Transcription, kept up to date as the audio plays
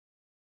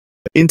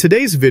In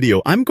today's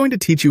video, I'm going to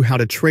teach you how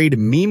to trade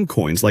meme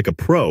coins like a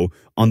pro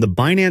on the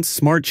Binance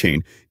Smart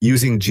Chain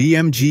using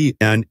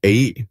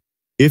GMGN.AI.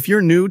 If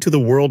you're new to the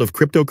world of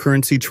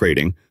cryptocurrency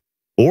trading,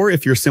 or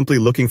if you're simply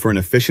looking for an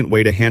efficient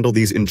way to handle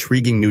these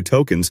intriguing new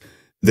tokens,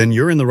 then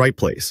you're in the right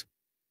place.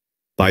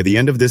 By the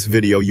end of this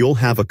video, you'll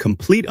have a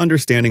complete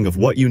understanding of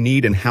what you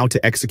need and how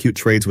to execute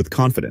trades with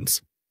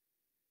confidence.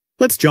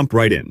 Let's jump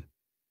right in.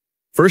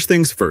 First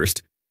things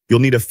first, you'll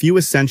need a few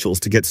essentials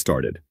to get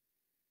started.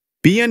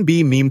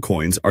 BNB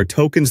Memecoins are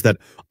tokens that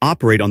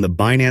operate on the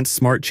Binance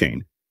Smart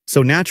Chain,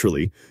 so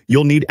naturally,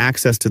 you'll need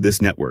access to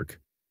this network.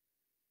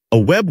 A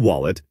web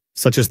wallet,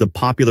 such as the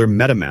popular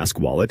MetaMask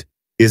wallet,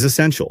 is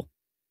essential.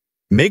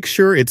 Make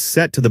sure it's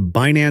set to the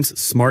Binance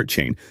Smart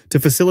Chain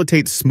to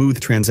facilitate smooth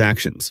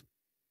transactions.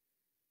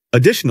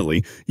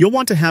 Additionally, you'll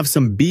want to have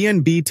some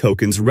BNB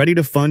tokens ready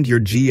to fund your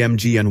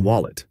GMGN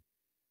wallet.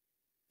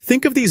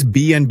 Think of these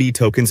BNB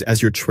tokens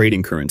as your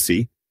trading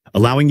currency,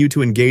 allowing you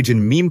to engage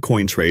in meme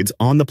coin trades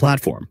on the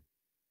platform.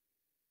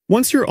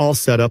 Once you're all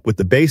set up with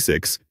the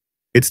basics,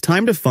 it's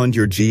time to fund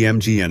your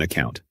GMGN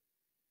account.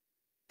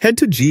 Head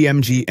to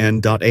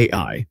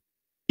GMGN.AI,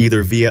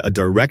 either via a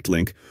direct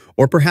link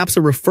or perhaps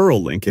a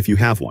referral link if you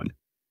have one.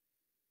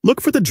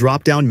 Look for the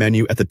drop-down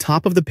menu at the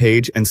top of the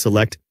page and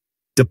select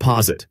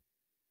Deposit.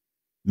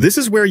 This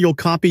is where you'll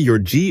copy your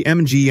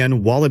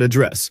GMGN wallet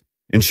address,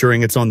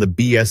 ensuring it's on the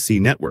BSC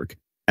network,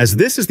 as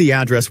this is the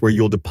address where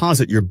you'll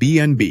deposit your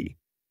BNB.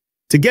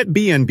 To get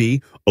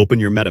BNB, open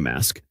your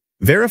MetaMask,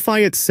 verify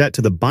it's set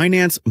to the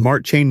Binance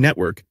Smart Chain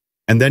network,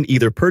 and then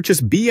either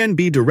purchase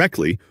BNB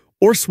directly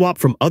or swap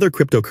from other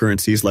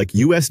cryptocurrencies like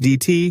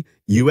USDT,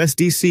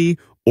 USDC,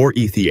 or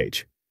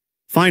ETH.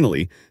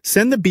 Finally,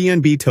 send the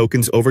BNB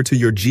tokens over to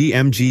your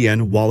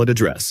GMGN wallet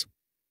address.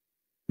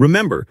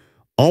 Remember,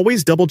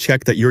 always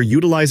double-check that you're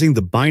utilizing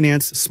the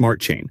Binance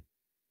Smart Chain,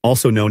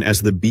 also known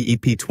as the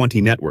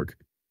BEP20 network,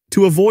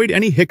 to avoid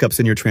any hiccups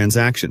in your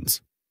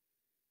transactions.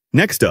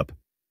 Next up,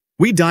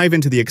 we dive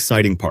into the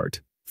exciting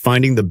part,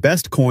 finding the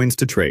best coins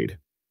to trade.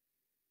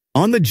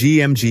 On the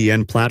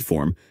GMGN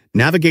platform,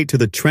 navigate to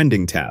the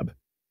Trending tab.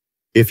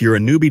 If you're a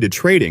newbie to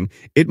trading,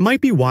 it might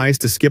be wise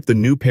to skip the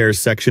New Pairs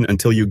section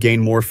until you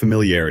gain more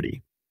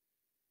familiarity.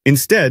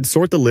 Instead,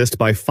 sort the list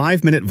by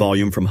 5-minute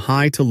volume from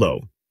high to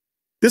low.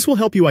 This will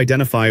help you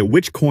identify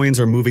which coins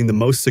are moving the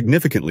most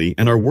significantly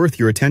and are worth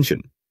your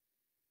attention.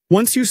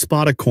 Once you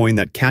spot a coin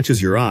that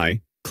catches your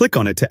eye, click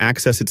on it to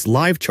access its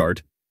live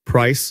chart,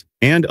 price,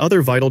 and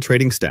other vital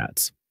trading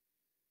stats.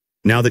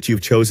 Now that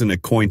you've chosen a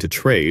coin to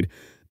trade,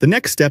 the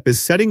next step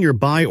is setting your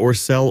buy or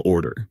sell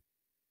order.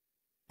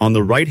 On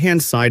the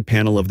right-hand side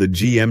panel of the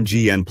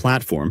GMGN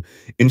platform,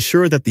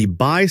 ensure that the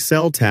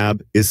Buy-Sell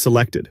tab is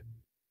selected.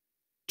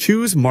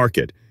 Choose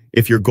Market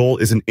if your goal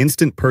is an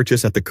instant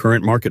purchase at the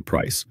current market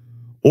price,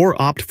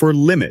 or opt for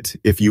Limit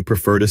if you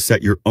prefer to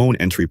set your own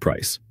entry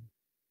price.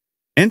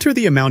 Enter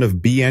the amount of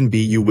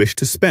BNB you wish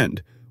to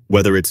spend,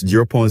 whether it's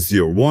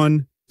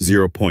 0.01,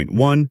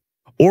 0.1,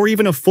 or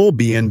even a full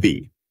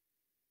BNB.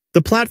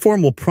 The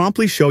platform will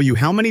promptly show you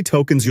how many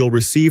tokens you'll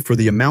receive for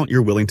the amount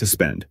you're willing to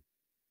spend.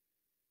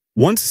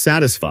 Once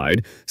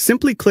satisfied,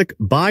 simply click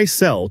Buy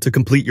Sell to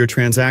complete your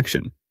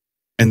transaction.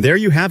 And there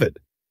you have it,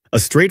 a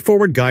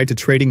straightforward guide to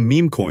trading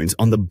meme coins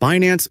on the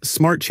Binance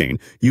Smart Chain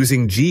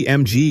using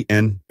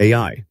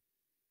GMGN.AI.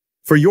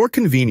 For your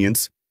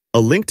convenience, a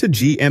link to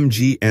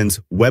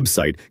GMGN's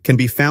website can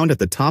be found at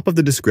the top of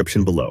the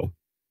description below.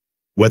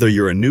 Whether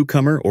you're a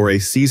newcomer or a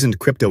seasoned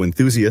crypto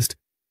enthusiast,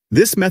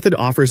 this method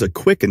offers a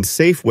quick and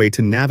safe way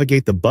to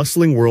navigate the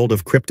bustling world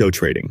of crypto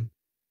trading.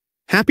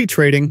 Happy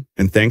trading,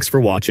 and thanks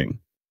for watching.